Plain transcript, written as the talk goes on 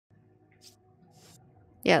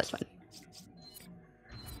Yeah, that's fine.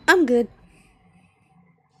 I'm good.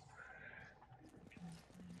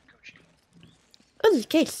 Oh, there's a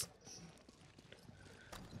case.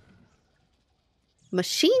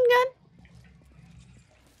 Machine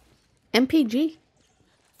gun? MPG?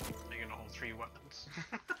 You're gonna hold 3 weapons.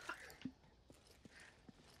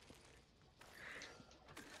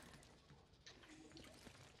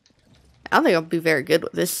 I don't think I'll be very good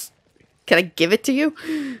with this. Can I give it to you?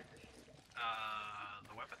 The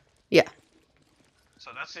weapon? Yeah.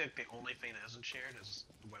 So that's like the only thing that isn't shared is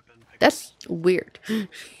the weapon pickup. That's weird. Oh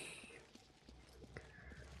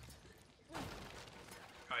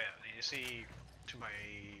yeah, and you see to my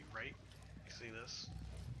right, you see this?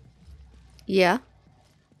 Yeah.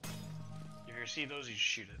 If you see those, you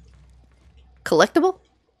shoot it. Collectible?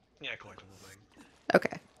 Yeah, collectible thing.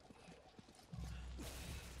 Okay.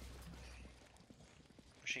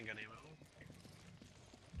 Machine gun ammo.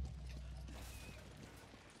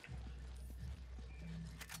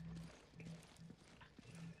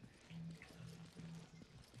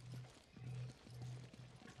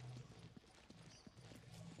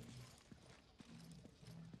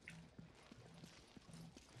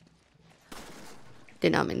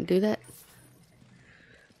 Did not mean to do that.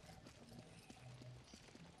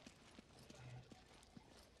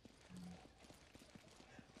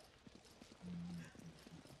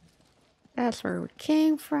 That's where we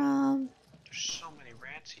came from. There's so many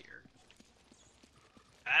rats here.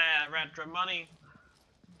 Ah, that rat drew money.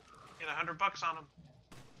 Get $100 on him.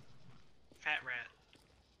 Fat rat.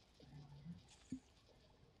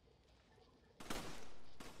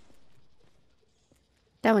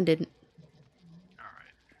 That one didn't.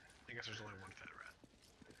 Alright. I guess there's only one fat rat.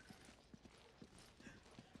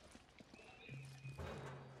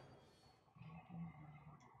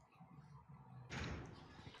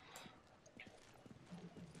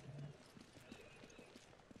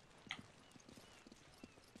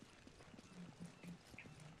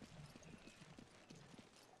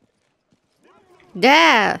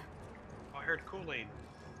 Yeah. Oh, I heard Kool-Aid.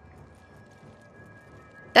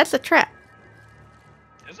 That's a trap.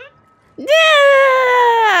 Is it?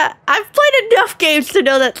 Yeah. I've played enough games to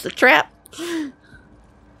know that's a trap. How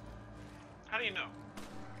do you know?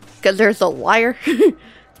 Because there's a wire. And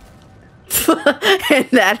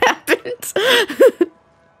that happens. I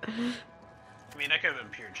mean, that could have been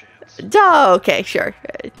pure chance. Oh, okay, sure.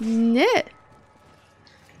 Yeah.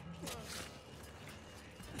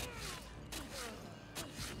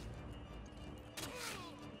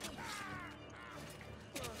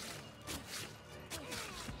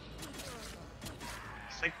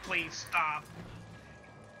 It's like, please stop.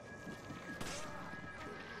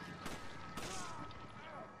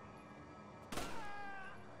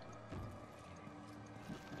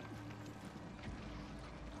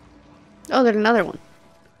 Oh, there's another one.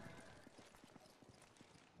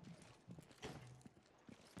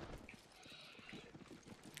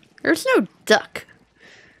 There's no duck.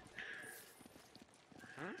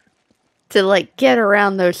 To, like, get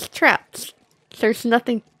around those traps. There's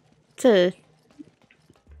nothing to...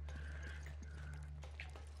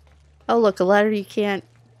 Oh, look, a ladder you can't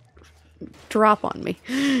drop on me.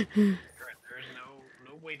 Right, there is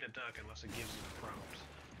no way to duck unless it gives you the prompt.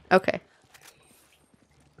 Okay.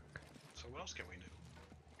 So what else can we do?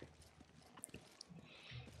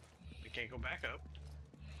 We can't go back up.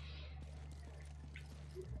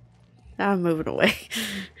 I'm moving away.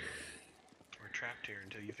 We're trapped here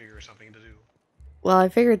until you figure something to do. Well, I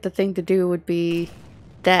figured the thing to do would be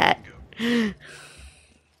that. Go. You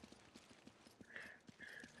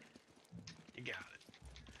got it.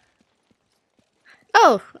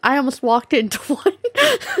 Oh, I almost walked into one.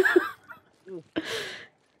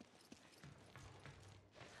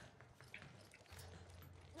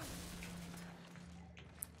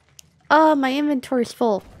 Oh, my inventory's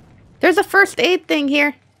full. There's a first aid thing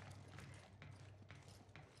here.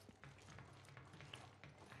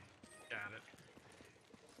 Got it.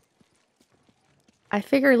 I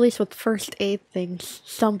figure at least with first aid things,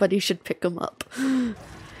 somebody should pick them up. You're right.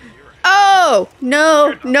 Oh!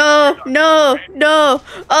 No, no, no, no.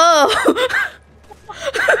 Oh!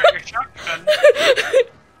 Grab your shotgun.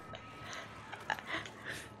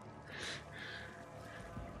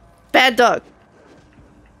 Bad dog.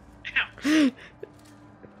 Ow.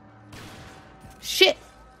 Shit.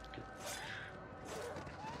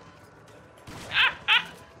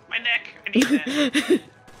 My neck. I need that.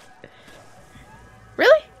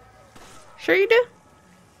 Really? Sure you do?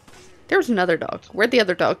 There was another dog. Where'd the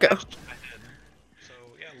other dog go? I did. So,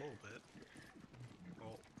 yeah, a little bit.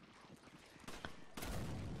 Well,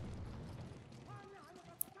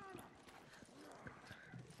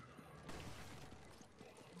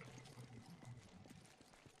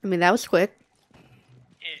 I mean, that was quick.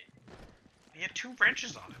 He had 2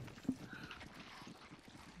 wrenches on him.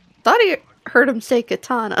 Thought he heard him say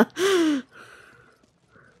katana.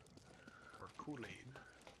 Or Kool-Aid.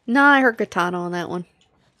 Nah, I heard katana on that one.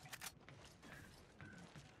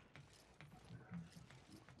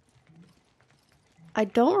 I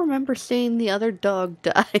don't remember seeing the other dog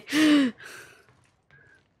die. If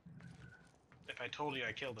I told you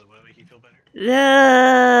I killed it, would it make you feel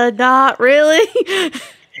better? Not really.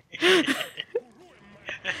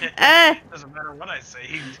 Doesn't matter what I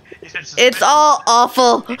say. It's all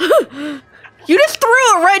awful. You just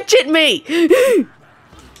threw a wrench at me. We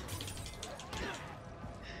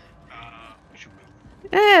should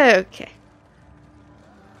move. Okay.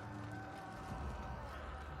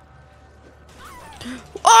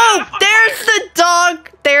 Oh, there's the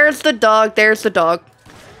dog. There's the dog. There's the dog.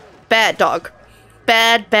 Bad dog.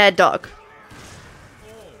 Bad dog. Oh,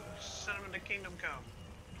 send him into Kingdom Come.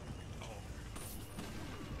 Oh.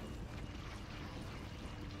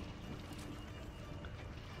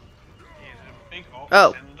 He's a big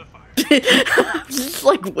Oh. Send him to fire. I'm just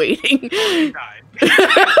like waiting. He died.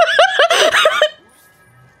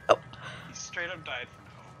 Oh. He straight up died from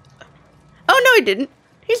home. Oh, no, he didn't.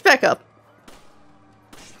 He's back up.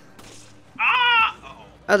 Ah! Uh-oh.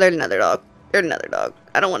 Oh, there's another dog. There's another dog.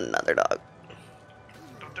 I don't want another dog.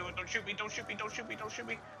 Don't do it. Don't shoot me. Don't shoot me. Don't shoot me. Don't shoot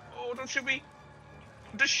me. Oh, don't shoot me.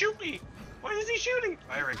 Just shoot me. Why is he shooting?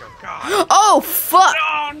 There we go. God. Oh, fuck.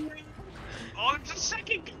 Oh, no. Oh, it's a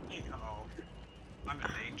second guy. Oh, I'm in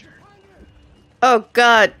danger. Oh,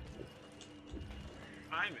 God.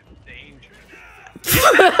 I'm in danger.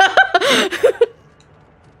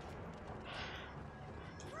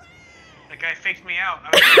 That guy faked me out. I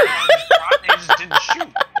was he just didn't shoot.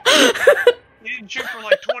 He didn't shoot for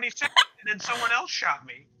like 20 seconds, and then someone else shot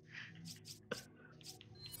me.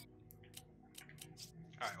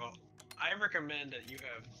 Alright, well, I recommend that you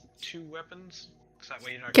have 2 weapons, because that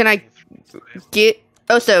way you're not Can I get...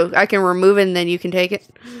 Oh, so I can remove it and then you can take it?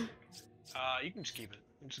 You can just keep it.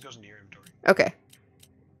 It just goes into your inventory. Okay.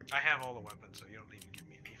 I have all the weapons, so you don't need to give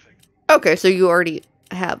me anything. Okay, so you already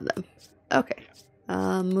have them. Okay.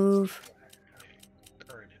 Move.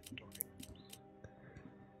 Current inventory.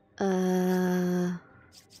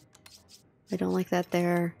 I don't like that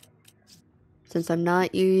there. Since I'm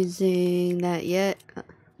not using that yet.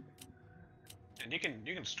 And you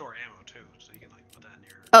can store ammo too, so you can like put that in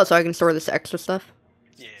your... Oh, so I can store this extra stuff?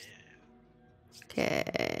 Yeah.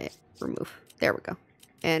 Okay. Remove. There we go.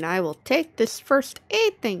 And I will take this first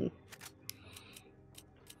aid thing.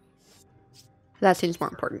 That seems more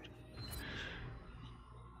important.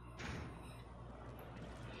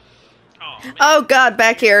 Oh, man. Oh god,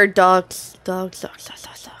 back here. Dogs. Dogs.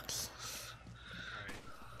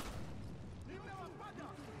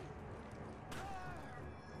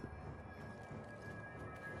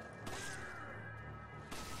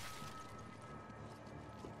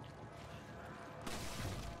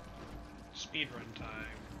 Speedrun time.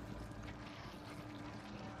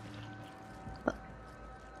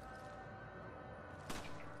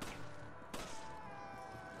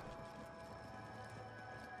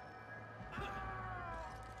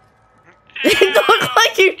 It looked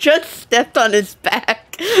like you just stepped on his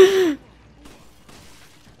back. Ooh,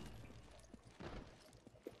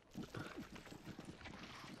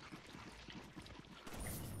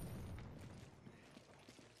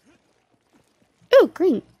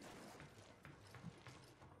 green.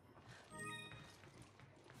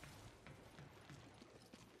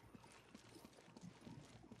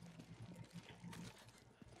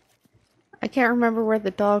 I can't remember where the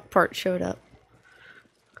dog part showed up.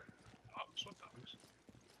 Dogs? What dogs?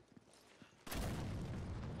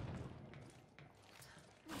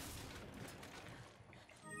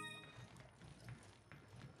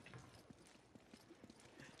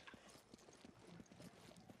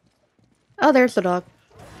 Oh, there's the dog.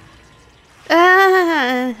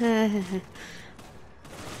 Ah.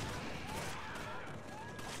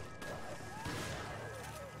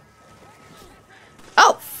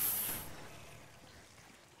 Oh.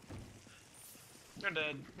 They're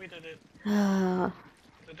dead. We did it. The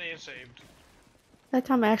The day is saved. that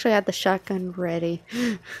time I actually had the shotgun ready.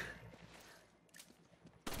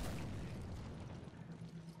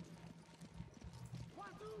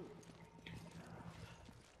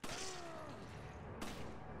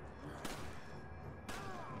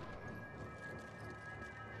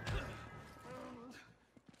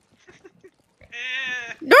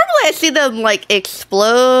 Normally I see them like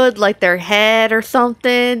explode like their head or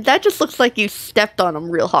something. That just looks like you stepped on them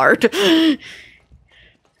real hard. Yeah,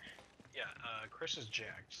 Chris is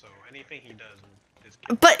jacked. so anything he does is.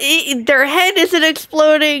 But their head isn't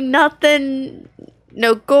exploding. Nothing.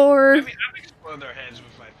 No gore. I mean, I've exploded their heads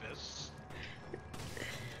with my fists.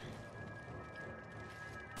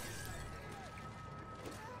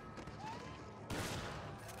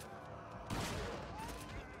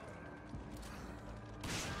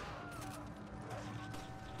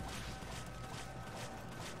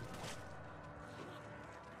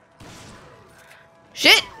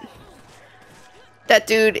 Shit! That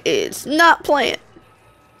dude is not playing.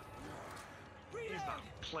 He's not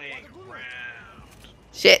playing around.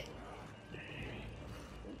 Shit.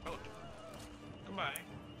 Oh, goodbye.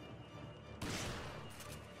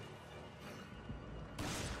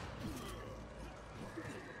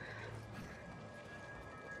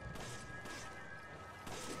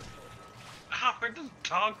 Ah, where does the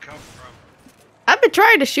dog come from? I've been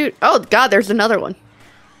trying to shoot. Oh god, there's another one.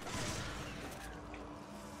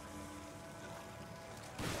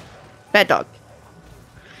 Bad dog.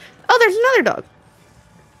 Oh, there's another dog.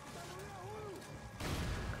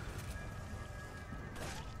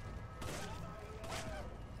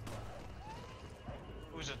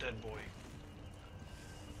 Who's a dead boy?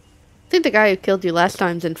 I think the guy who killed you last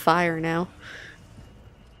time's in fire now.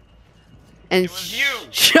 And It was you!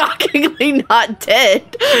 shockingly not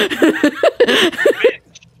dead.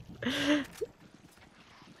 Bitch.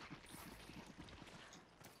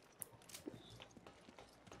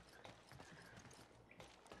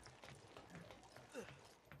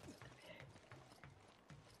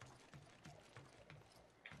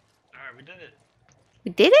 Alright, we did it.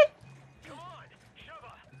 We did it? Come on! Shove her!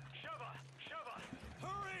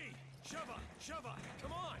 Hurry! Shove her!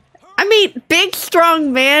 Come on! Hurry! I mean, big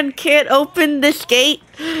strong man can't open this gate.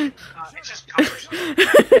 It's just cumbersome.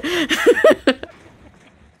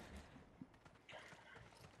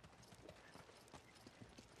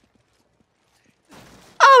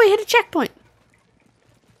 Oh, we hit a checkpoint.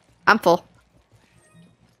 I'm full.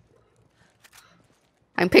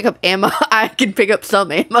 I can pick up ammo. I can pick up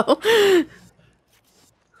some ammo. Cool, I'll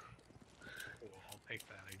take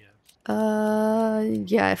that, I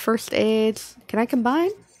guess. Yeah, first aids. Can I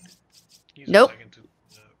combine? Use Nope. a second to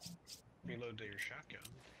reload to your shotgun.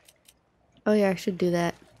 Oh yeah, I should do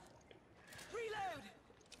that. Reload!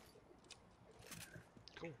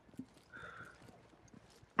 Cool.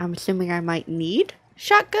 I'm assuming I might need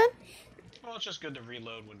shotgun. Well, it's just good to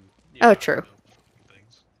reload when you Oh, know, true.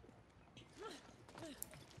 things.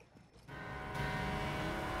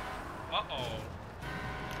 Uh-oh.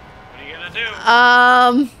 What are you gonna do?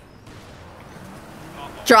 Uh-oh.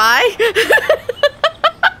 Try?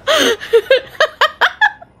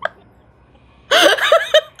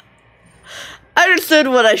 I understood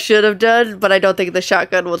what I should have done, but I don't think the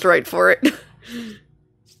shotgun was right for it.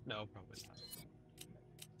 No, probably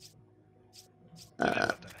not. I know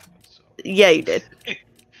what that happened, so. Yeah, you did.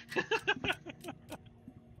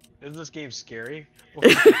 Isn't this game scary?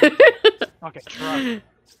 Okay, truck.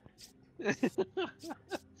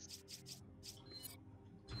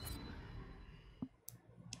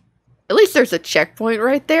 At least there's a checkpoint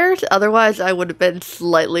right there. Otherwise, I would have been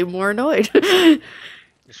slightly more annoyed. It's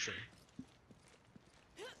true.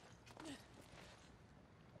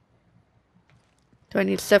 Do I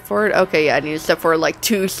need to step forward? Okay, yeah, I need to step forward like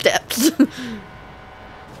 2 steps.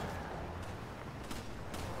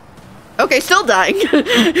 Okay, still dying.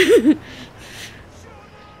 I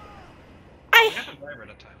got the driver at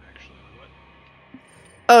a time, actually. What?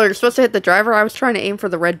 Oh, you're supposed to hit the driver? I was trying to aim for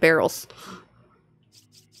the red barrels.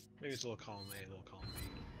 Maybe it's a little column A, a little column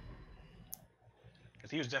B.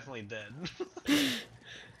 Because he was definitely dead.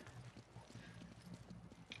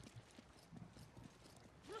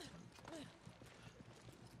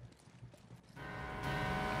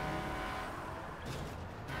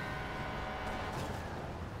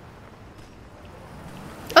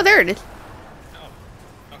 Oh, there it is. Oh.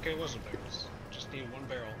 Okay, it wasn't barrels. Just need one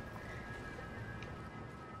barrel.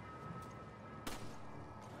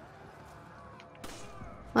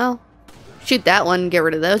 Well, shoot that one and get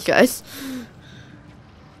rid of those guys.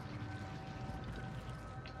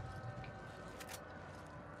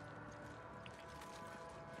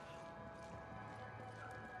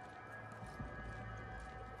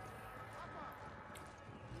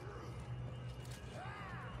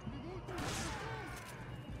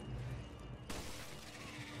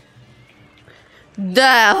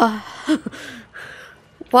 Duh.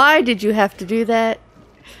 Why did you have to do that?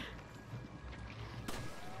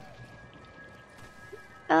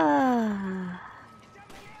 Ah.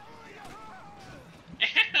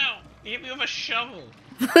 Ow! You hit me with a shovel!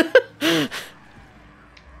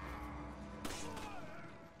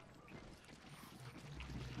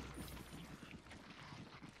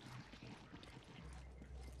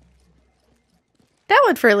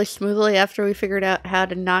 went fairly smoothly after we figured out how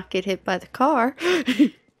to not get hit by the car.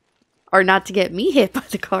 Or not to get me hit by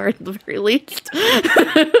the car, at the very least.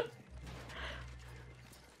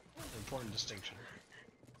 Important distinction.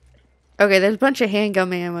 Okay, there's a bunch of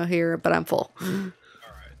handgun ammo here, but I'm full. Alright.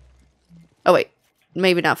 Oh, wait.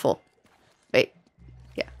 Maybe not full. Wait.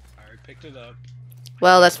 Yeah. I already picked it up.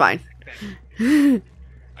 Well, that's fine. I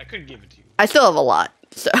could give it to you. I still have a lot,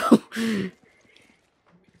 so...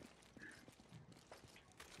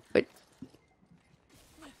 Wait.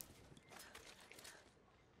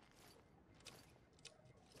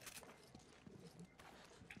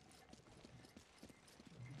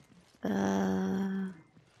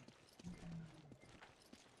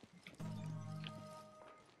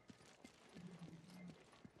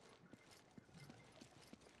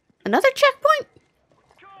 Another checkpoint?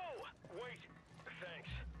 Go! Wait. Thanks.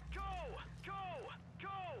 Go! Go! Go!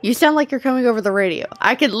 You sound like you're coming over the radio.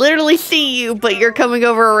 I can literally see you, but you're coming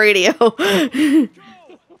over a radio.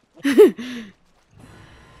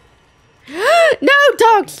 No,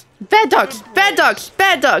 dogs! Bad dogs! Bad dogs!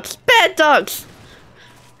 Bad dogs! Bad dogs!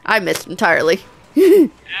 I missed entirely.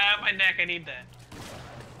 Ah, my neck, I need that.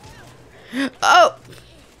 Oh! Oh,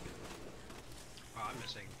 I'm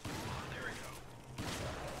missing. Oh, there we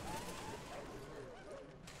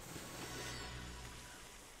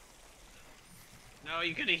go. No,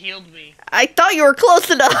 you could have healed me. I thought you were close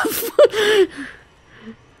enough.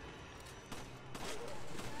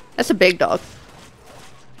 That's a big dog.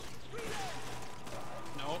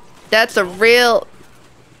 No. That's a real...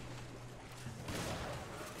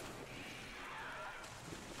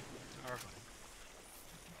 Horrifying.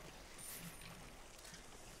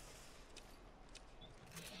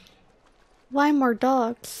 Why more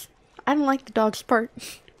dogs? I don't like the dogs part. I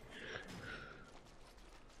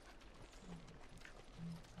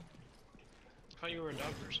thought you were a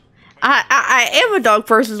dog person. I am a dog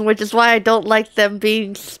person, which is why I don't like them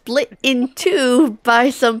being split in two by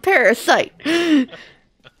some parasite. So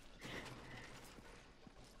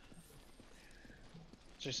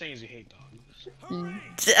you're saying is you hate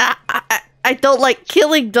dogs. I don't like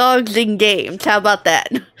killing dogs in games. How about that?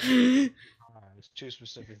 It's too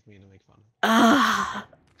specific for me to make fun of. Ah.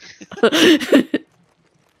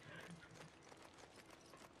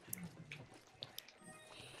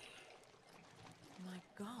 My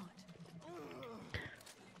God.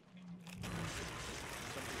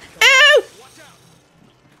 Ew!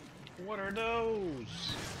 What are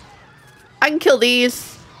those? I can kill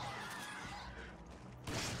these.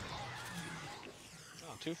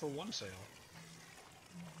 Oh, 2 for 1 sale.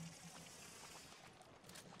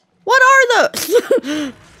 What are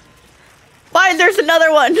those? Why? There's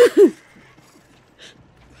another one.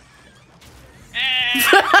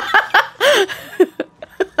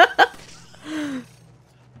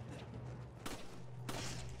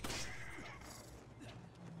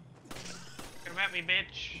 Come at me,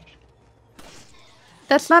 bitch.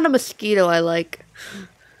 That's not a mosquito I like.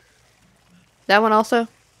 That one also?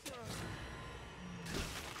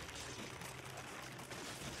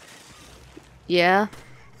 Yeah.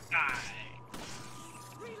 Die.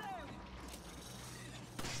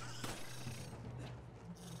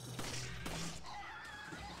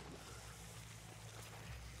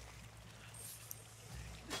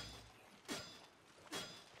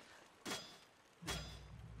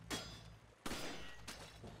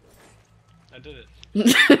 I did it.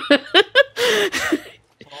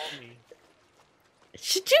 Follow me.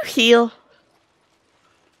 Should you heal?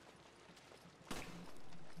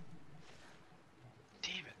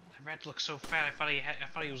 Damn it! That rat looked so fat. I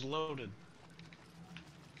thought he was loaded.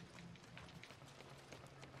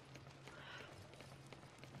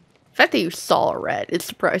 The fact that you saw a rat is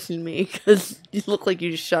surprising me, because you look like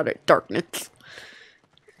you just shot at darkness.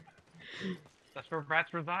 That's where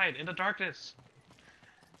rats reside, in the darkness.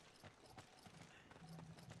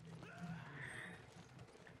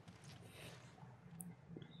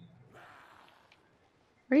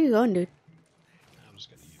 Where are you going, dude? I'm just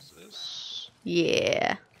gonna use this.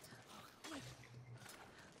 Yeah.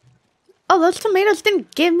 Oh, those tomatoes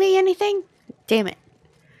didn't give me anything? Damn it.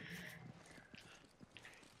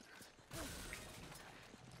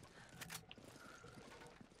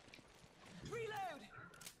 Reload.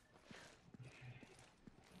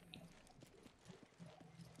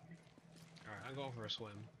 Alright, I'm going for a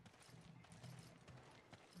swim.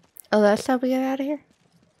 Oh, that's how we get out of here?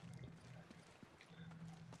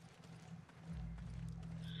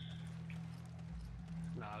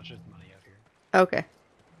 Nah, it's just money out here. Okay.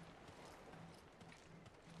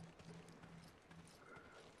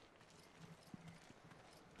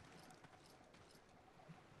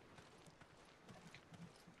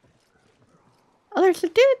 Oh, there's a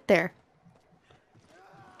dude there.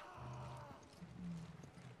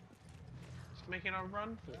 He's making a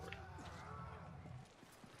run for it.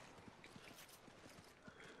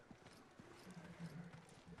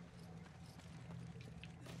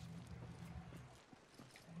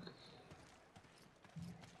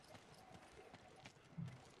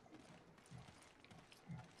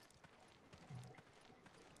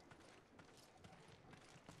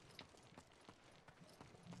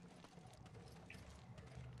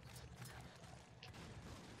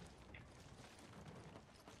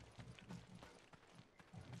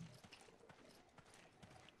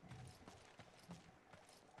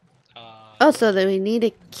 Oh, so do we need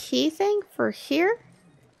a key thing for here?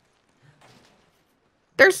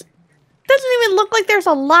 Doesn't even look like there's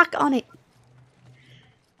a lock on it.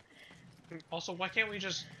 Also, why can't we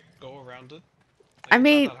just go around it? I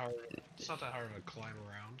mean, it's not that hard to climb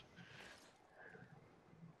around.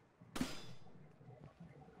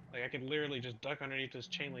 Like, I could literally just duck underneath this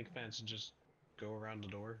chain link fence and just go around the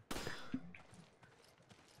door.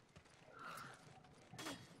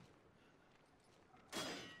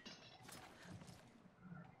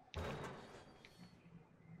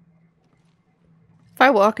 if I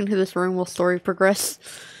walk into this room, will story progress?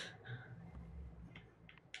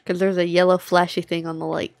 Because there's a yellow flashy thing on the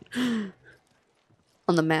light. On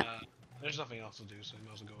the map. There's nothing else to do, so you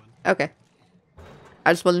might as well go in. Okay.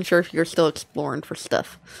 I just wasn't sure if you're still exploring for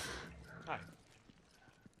stuff. Hi.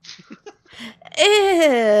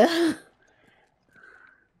 Ew.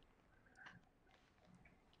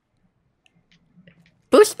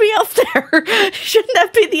 Boost me up there. Shouldn't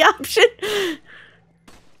that be the option?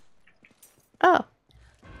 Oh.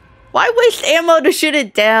 Why waste ammo to shoot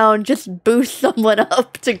it down? Just boost someone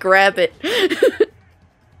up to grab it.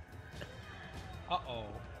 Uh-oh.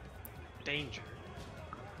 Danger.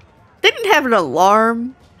 They didn't have an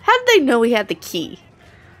alarm. How did they know we had the key?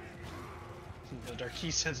 Our key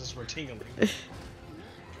senses were tingling.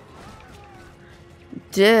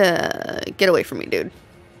 Duh. Get away from me, dude.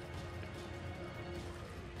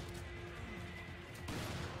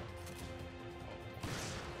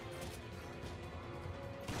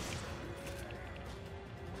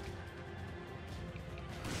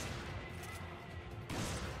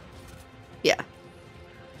 Yeah.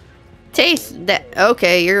 Taste that.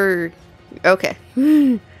 Okay, you're... Okay.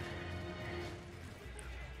 Oh,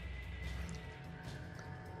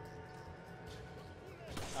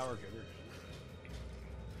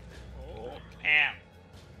 damn.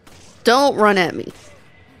 Don't run at me.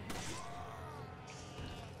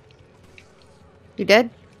 You dead?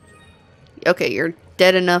 Okay, you're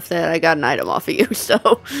dead enough that I got an item off of you, so...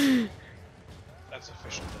 That's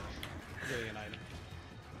official death. Getting an item.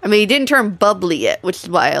 I mean, he didn't turn bubbly yet, which is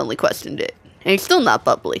why I only questioned it. And he's still not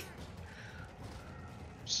bubbly.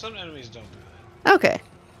 Some enemies don't do that. Okay.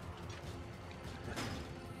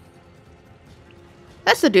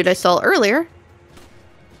 That's the dude I saw earlier.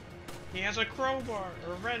 He has a crowbar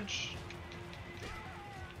or a wrench.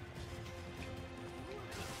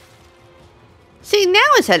 See, now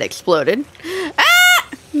his head exploded. Ah!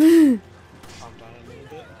 Calm down a little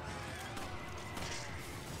bit.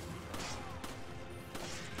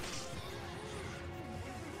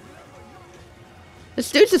 This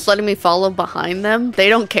dude's just letting me follow behind them. They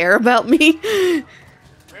don't care about me. Where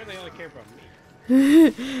they only care about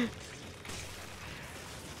me?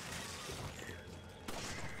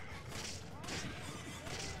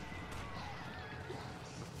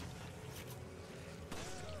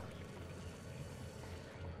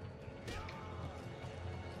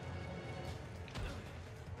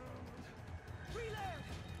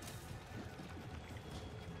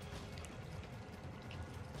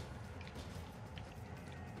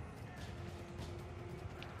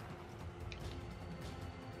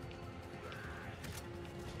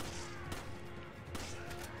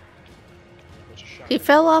 He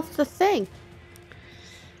fell off the thing.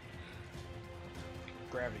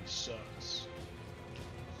 Gravity sucks.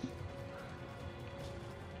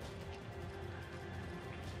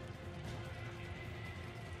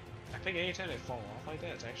 I think anytime they fall off like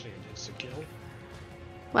that, it's actually an instant kill.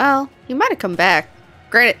 Well, he might have come back.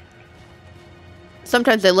 Granted,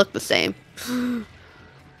 sometimes they look the same.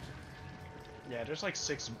 Yeah, there's like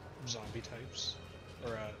 6 zombie types.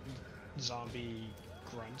 Or zombie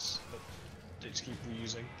grunts that they just keep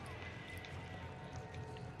reusing.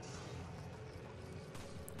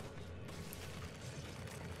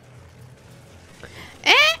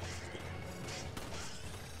 Eh?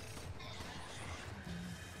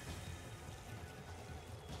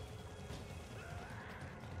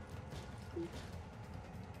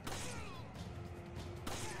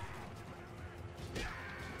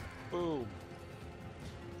 Boom.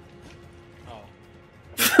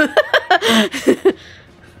 Oh,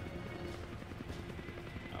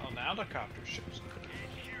 now the copter shows up.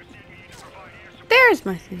 There's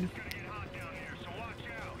my thing.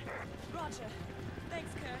 Roger.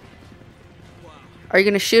 Thanks, Kirk. Are you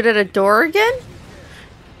gonna shoot at a door again?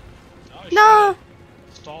 Oh, No.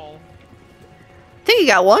 shit. Stall. I think you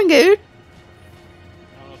got one, dude. I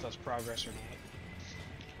don't know if that's progress or not.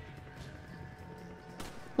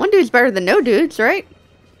 One dude's better than no dudes, right?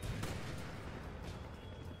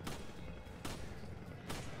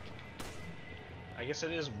 I guess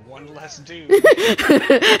it is one less dude.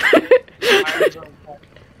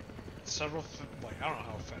 Several, like, I don't know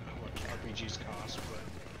how much RPGs cost, but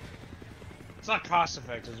it's not cost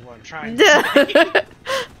effective is what I'm trying to say.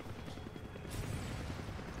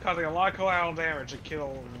 Causing a lot of collateral damage to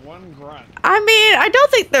kill one grunt. I mean, I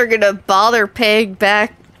don't think they're gonna bother paying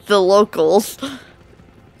back the locals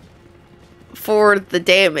for the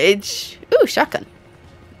damage. Ooh, shotgun.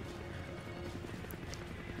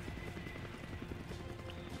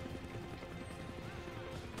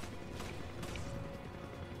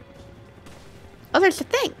 Oh, there's a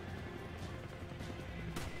thing.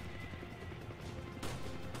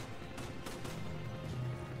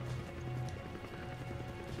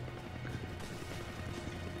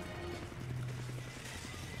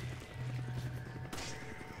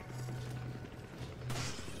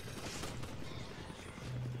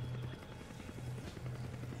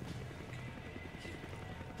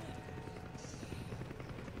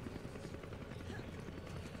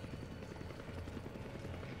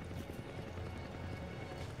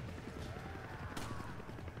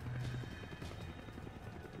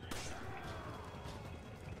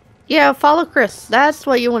 Yeah, follow Chris. That's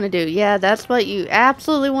what you want to do. Yeah, that's what you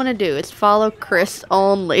absolutely want to do. Is follow Chris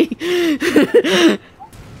only.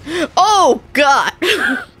 Oh, God.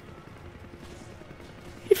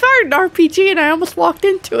 He fired an RPG and I almost walked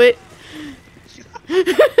into it.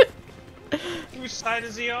 Whose side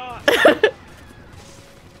is he on?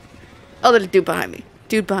 Oh, there's a dude behind me.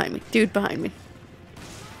 Dude behind me. Dude behind me.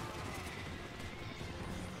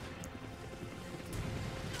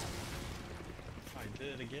 I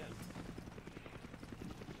did it again.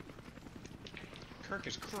 Kirk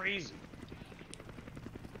is crazy.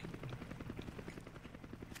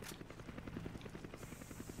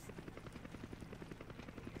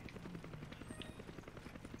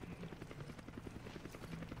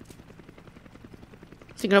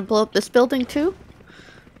 Is he gonna blow up this building too?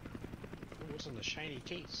 What's in the shiny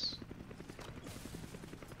case?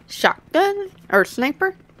 Shotgun? Or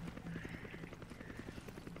sniper?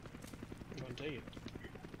 You want to take it?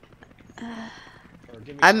 Or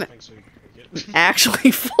give me I'm something so you can get it.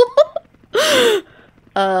 actually full.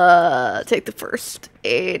 Take the first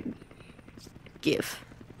aid. Give.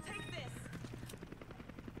 Take this.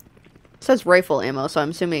 It says rifle ammo, so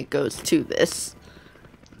I'm assuming it goes to this.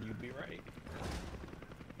 You'd be right.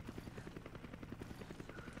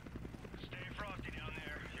 Stay frosty down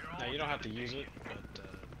there. You're all Now you don't have to use it, but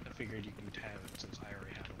I figured you can have it since I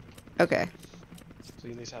already have it. Okay. So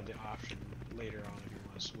you at least have the option later on if you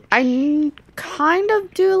want to switch. I kind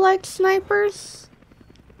of do like snipers.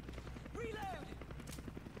 Reload.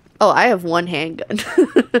 Oh, I have one handgun.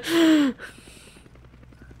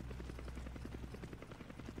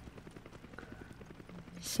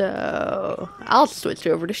 So, I'll switch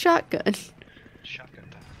over to shotgun. Shotgun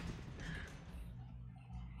time.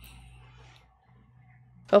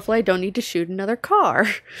 Hopefully I don't need to shoot another car.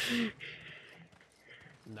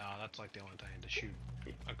 No, that's like the only time to shoot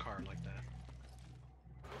a card like that.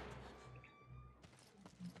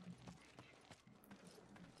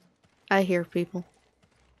 I hear people.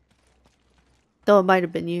 Though it might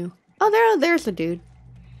have been you. Oh, there's a dude.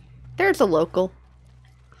 There's a local.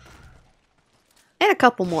 And a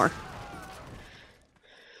couple more.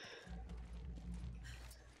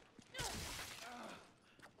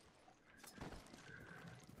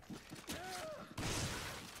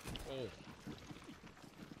 Oh.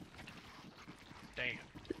 Damn.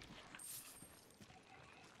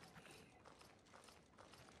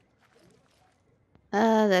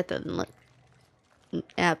 That doesn't look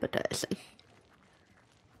appetizing.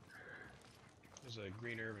 There's a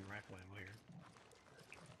green herb and rifle ammo here.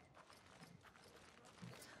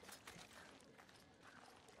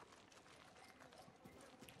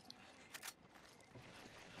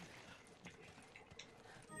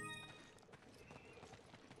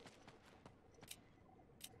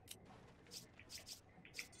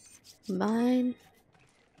 Mine.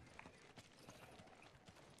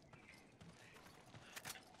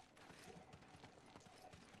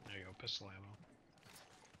 There you go, pistol ammo.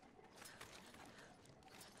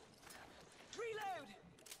 Reload.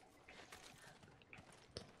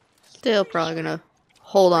 Still probably gonna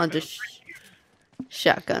hold on to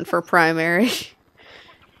shotgun for primary.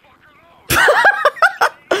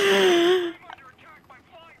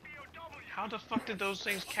 How the fuck did those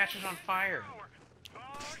things catch it on fire?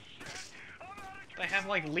 They have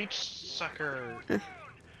like leech sucker.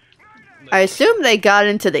 I assume they got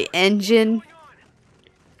into the engine.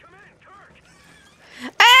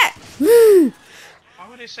 Ah! Why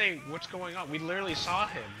would they say what's going on? We literally saw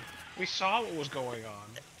him. We saw what was going on.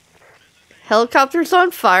 Helicopter's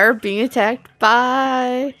on fire, being attacked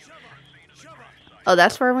by... Oh,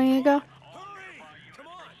 that's where we need to go?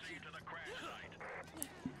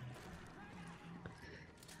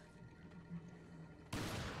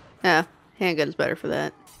 Yeah, handgun's better for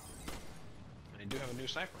that. They do have a new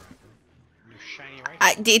sniper rifle. New shiny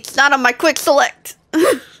rifle. It's not on my quick select.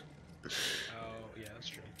 Oh, yeah, that's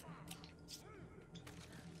true.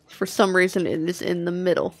 For some reason, it is in the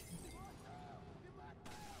middle.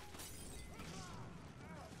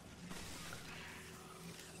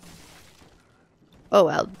 Oh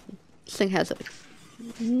wow, this thing has a...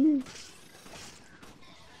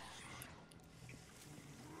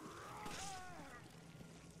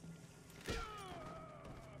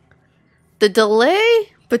 The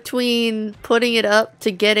delay between putting it up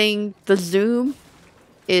to getting the zoom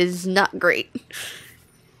is not great.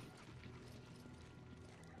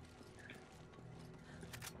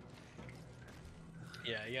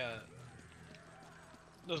 Yeah.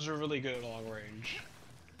 Those are really good at long range.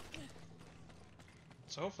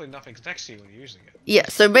 So hopefully nothing's next to you when you're using it. Yeah,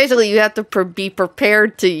 so basically you have to be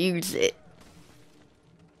prepared to use it.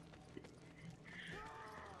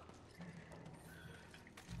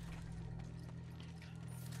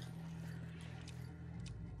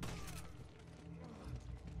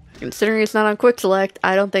 Considering it's not on quick select,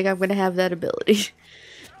 I don't think I'm going to have that ability.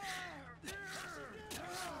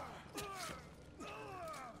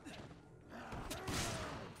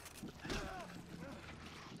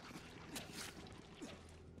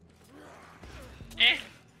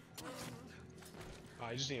 Oh,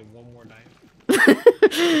 I just need one more knife.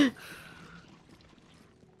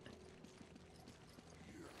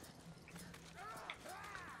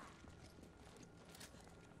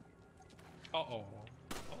 Uh-oh.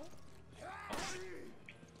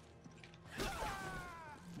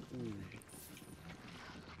 Ooh.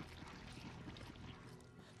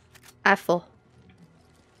 Apple.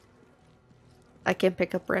 I can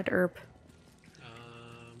pick up red herb.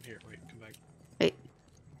 Here, wait, come back. Wait.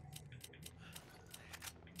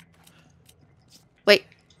 Wait.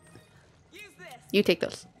 Use this. You take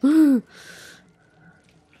those.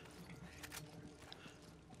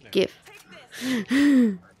 Give. Take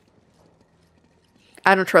this.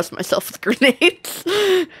 I don't trust myself with grenades.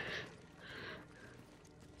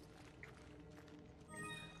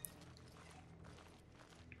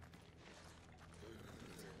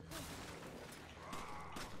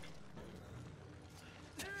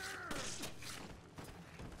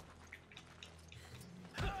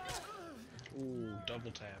 Ooh,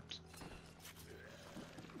 double tapped.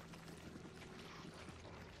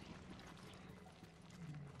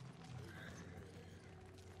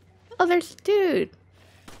 Oh, there's a dude.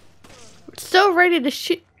 So ready to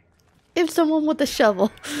shoot if someone with a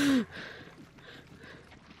shovel.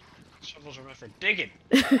 Shovels are meant for digging,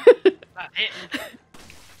 not hitting.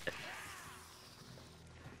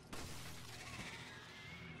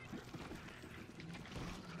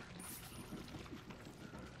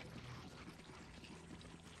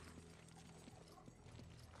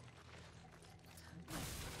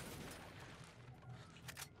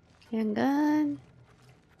 Handgun.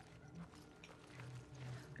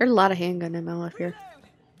 There's a lot of handgun ammo up here.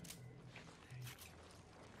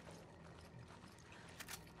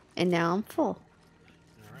 And now I'm full.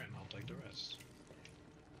 Alright, and I'll take the rest.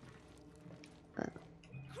 Chris!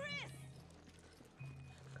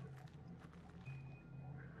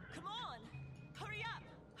 Come on! Hurry up!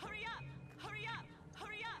 Hurry up! Hurry up!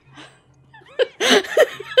 Hurry up! Chris!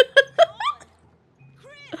 Come on!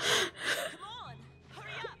 Chris! Come on!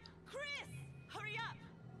 Hurry up! Chris! Hurry up!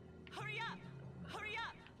 Hurry up! Hurry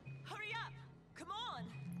up! Hurry up! Come on!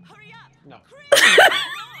 Hurry up! No. Chris! Come on!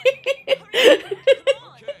 Hurry up! Come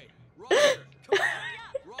on! Okay, Roger. Come on.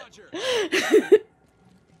 Roger.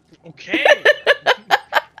 Okay.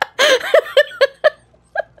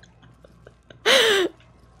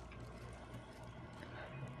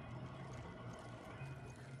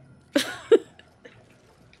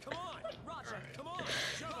 Come on. Roger. Come on.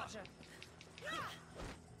 Roger.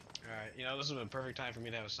 Alright, you know, this has been a perfect time for me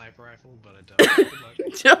to have a sniper rifle, but it doesn't. Good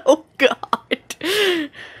luck. Oh god.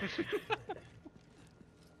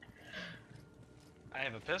 I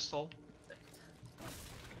have a pistol.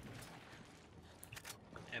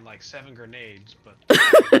 and like 7 grenades, but yeah,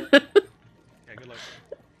 good luck.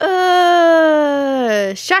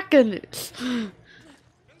 Shotguns.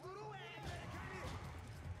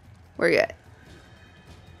 Where you at?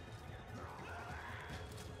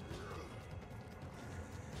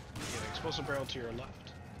 Yeah, explosive barrel to your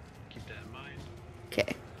left. Keep that in mind.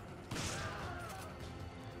 Okay.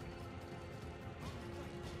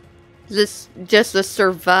 Is this just a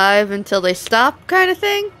survive until they stop kind of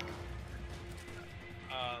thing?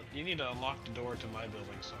 You need to unlock the door to my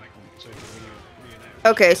building so I can reenact.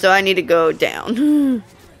 Okay, so I need to go down.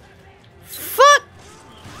 Fuck!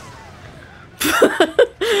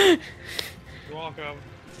 You're welcome.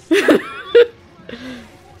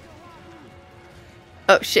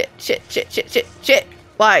 Oh shit, shit, shit, shit, shit, shit.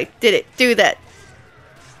 Why did it do that?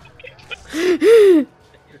 You're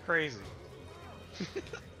crazy.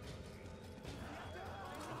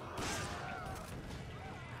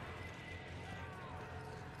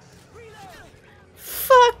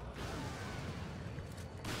 Fuck!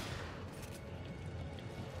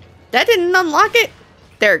 That didn't unlock it?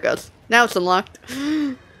 There it goes. Now it's unlocked.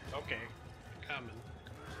 Okay, coming.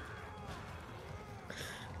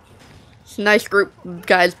 It's a nice group of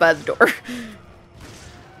guys by the door.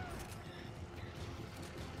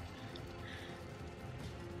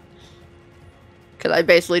 Because I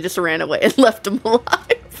basically just ran away and left him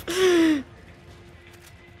alive.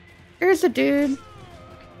 There's a dude.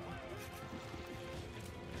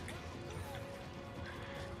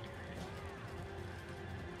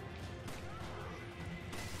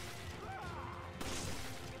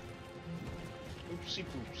 Oopsie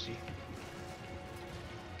poopsie.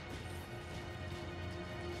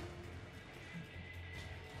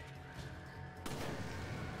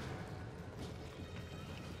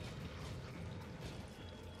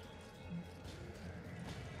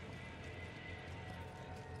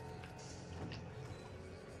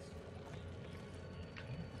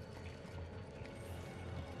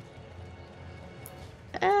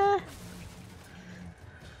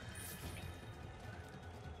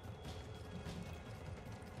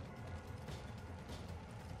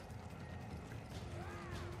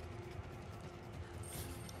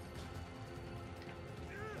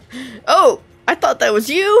 Oh, I thought that was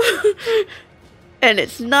you. And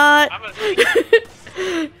it's not.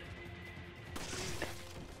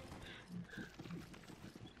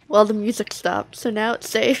 Well, the music stopped, so now it's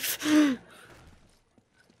safe.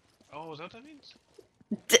 Oh, is that what that means?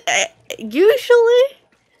 Usually,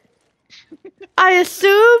 I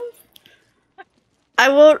assume. I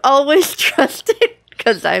won't always trust it,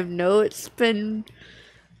 because I know it's been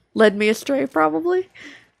led me astray, probably.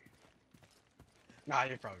 Nah,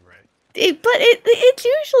 you're probably right. But it's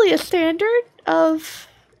usually a standard of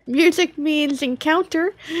music means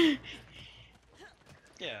encounter.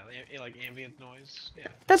 Yeah, like ambient noise. Yeah,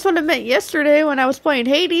 That's what I meant yesterday when I was playing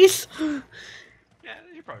Hades. yeah,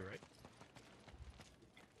 you're probably right.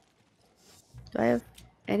 Do I have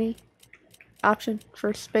any option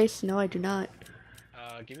for space? No, I do not.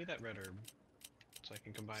 Give me that red herb, so I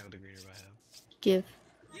can combine with the green herb I have. Give.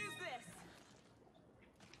 Use this.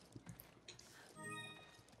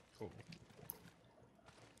 Cool.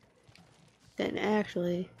 Then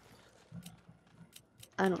actually,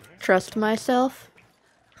 I don't trust myself.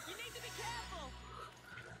 You need to be careful.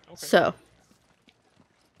 Okay. So.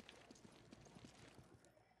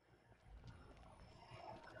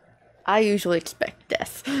 I usually expect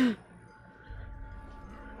death.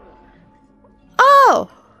 Oh!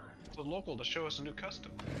 So local to show us a new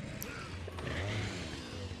custom.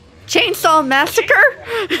 Chainsaw Massacre?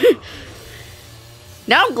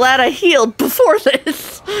 Now I'm glad I healed before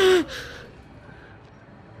this.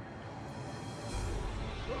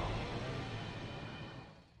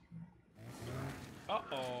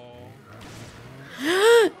 Uh-oh.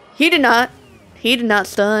 He did not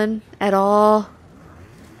stun at all.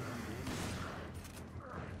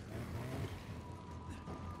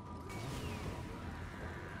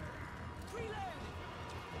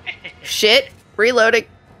 Shit. Reloading.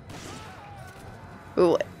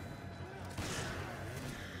 Ooh.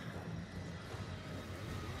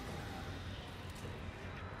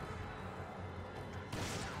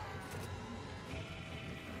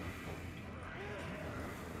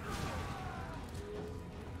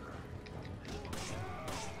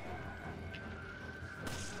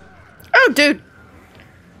 Oh, dude.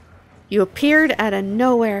 You appeared out of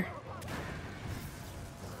nowhere.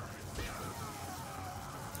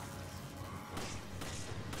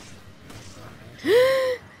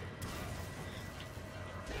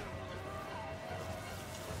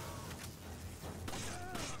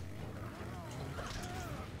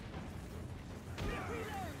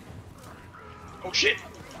 Oh shit!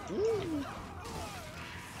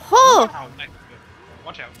 Oh, Oh, nice.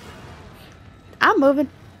 Watch out. I'm moving.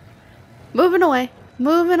 Moving away.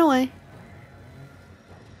 Moving away.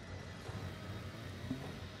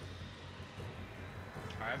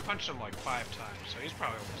 Alright, I punched him like 5 times, so he's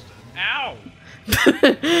probably almost dead. Ow!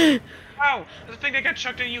 Ow! The thing that got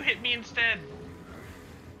chucked at you hit me instead.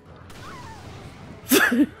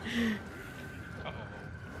 Uh-oh.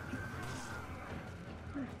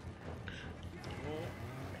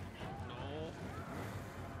 No.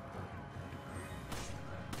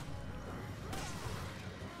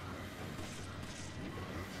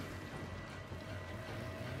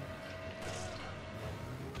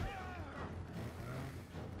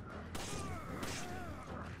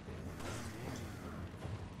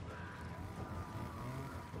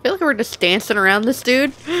 I feel like we're just dancing around this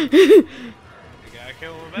dude. You gotta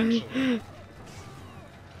kill him eventually.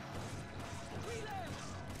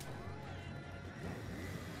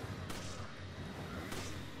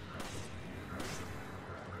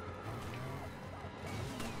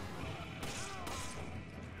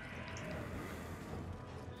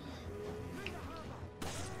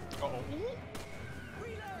 Uh-oh.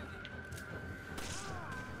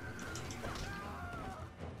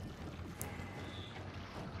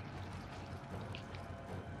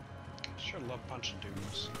 Sure love punching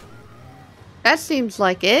dudes. That seems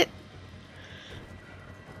like it.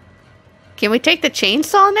 Can we take the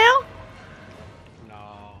chainsaw now?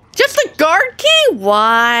 No. Just the guard key?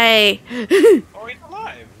 Why? Oh, he's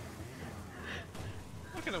alive.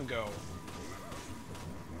 Look at him go.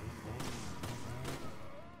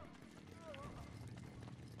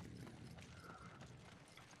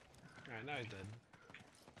 Alright, now he's dead.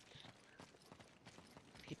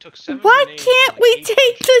 He took 7 Why grenades can't and, we like, 8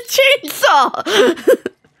 take punches. the chainsaw?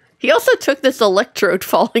 He also took this electrode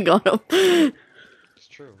falling on him. It's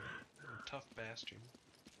true. Tough bastard.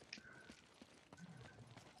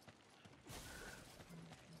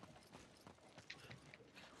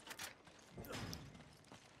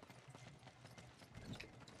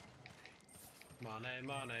 Money,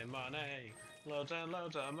 money, money. Loads and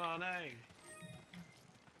loads of money.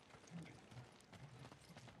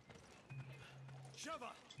 Shove her.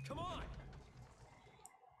 Come on.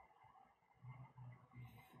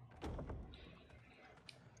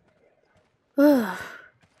 I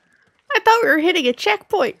thought we were hitting a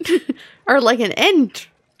checkpoint. Or like an end.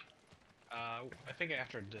 I think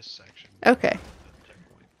after this section. Okay.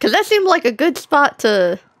 Because that seemed like a good spot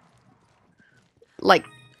to, like,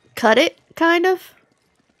 cut it, kind of.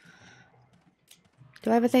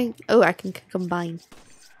 Do I have a thing? Oh, I can combine.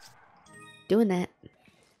 Doing that.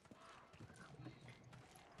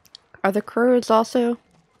 Are the crows also?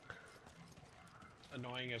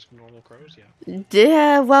 Annoying as normal crows, yeah.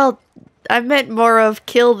 Yeah, well, I meant more of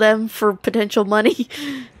kill them for potential money.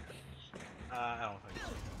 I don't think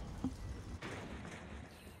so.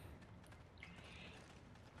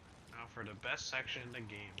 Now for the best section in the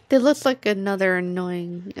game. It looks like another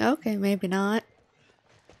annoying... Okay, maybe not.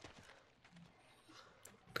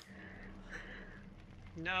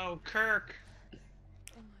 No, Kirk!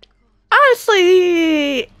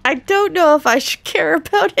 Honestly, I don't know if I should care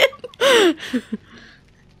about him.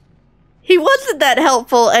 He wasn't that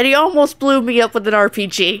helpful, and he almost blew me up with an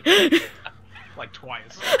RPG. Like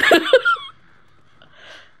twice.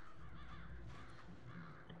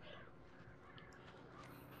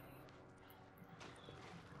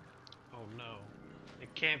 Oh no.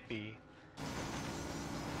 It can't be.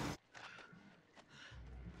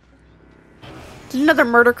 Another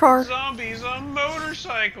murder car. Zombies on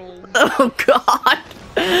motorcycles! Oh god.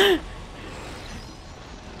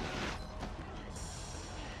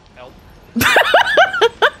 Help.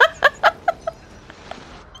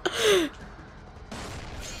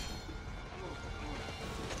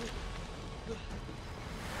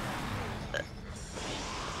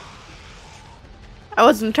 I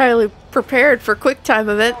wasn't entirely prepared for quick time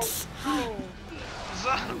events. Oh,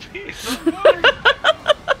 zombies on motorcycles!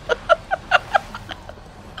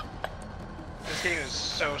 This game is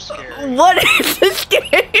so scary. What is this game?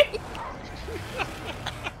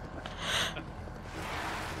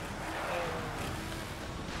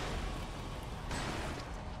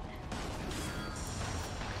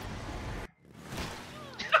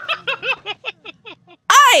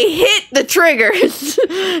 I hit the triggers.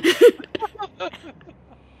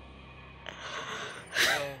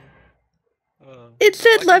 It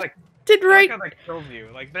said left and right. Like how that killed you.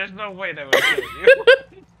 Like, there's no way that would kill you.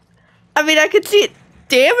 I mean, I could see it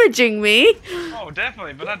damaging me. Oh,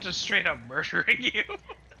 definitely, but not just straight up murdering you.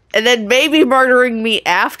 And then maybe murdering me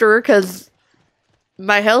after, because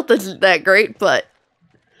my health isn't that great, but...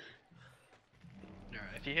 Alright,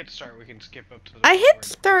 I If you hit start, we can skip up to the. I hit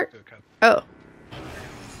start. to the cut. Oh.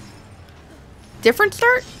 Different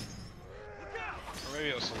start? Or maybe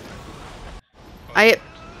it'll select. Oh, I hit.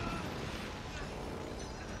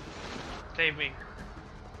 Save me.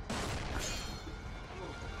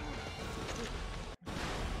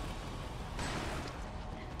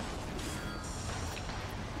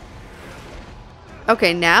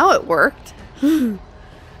 Okay, now it worked. Who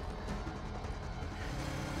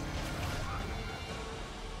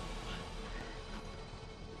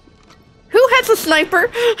has a sniper?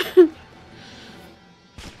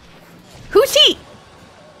 Who's he?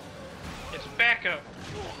 It's backup.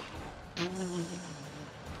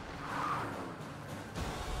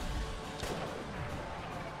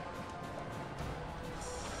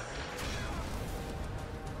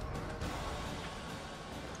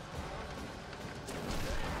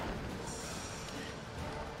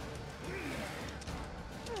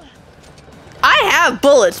 I have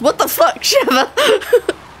bullets. What the fuck, Shiva?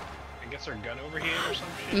 I guess our gun overheated or some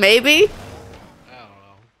shit. Maybe. I don't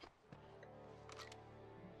know.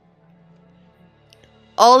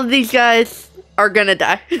 All of these guys are gonna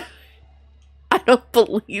die. I don't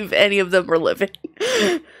believe any of them are living.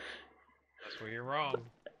 That's where you're wrong.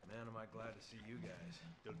 Man, am I glad to see you guys.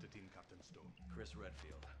 Delta Team Captain Stone, Chris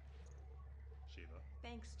Redfield. Shiva,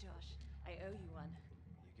 Thanks, Josh. I owe you one.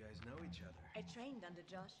 you guys know each other. I trained under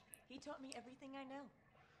Josh. He taught me everything I know.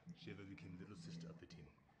 Shiva became little sister of the team.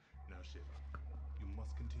 Now, Shiva, you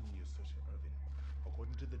must continue your search for Irvin.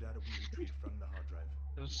 According to the data we retrieved from the hard drive.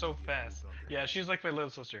 It was so fast. Yeah, she's like my little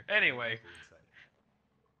sister. Anyway,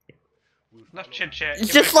 enough chit chat.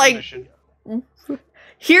 It's just like,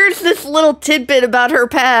 here's this little tidbit about her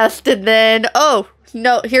past, and then, oh,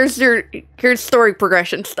 no, here's story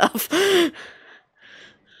progression stuff. I'm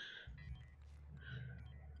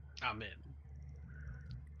in.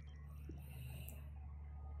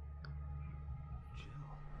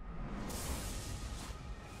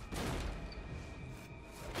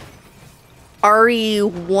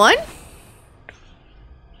 RE1? Chris,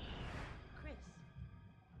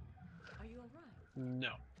 are you alright? No.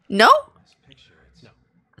 No? This picture, it's... No.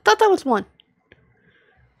 I thought that was one.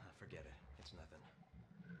 Forget it. It's nothing.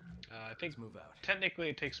 I think Let's move out. technically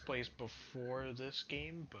it takes place before this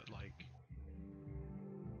game, but like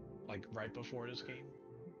right before this game.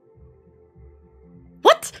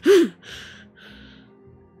 What?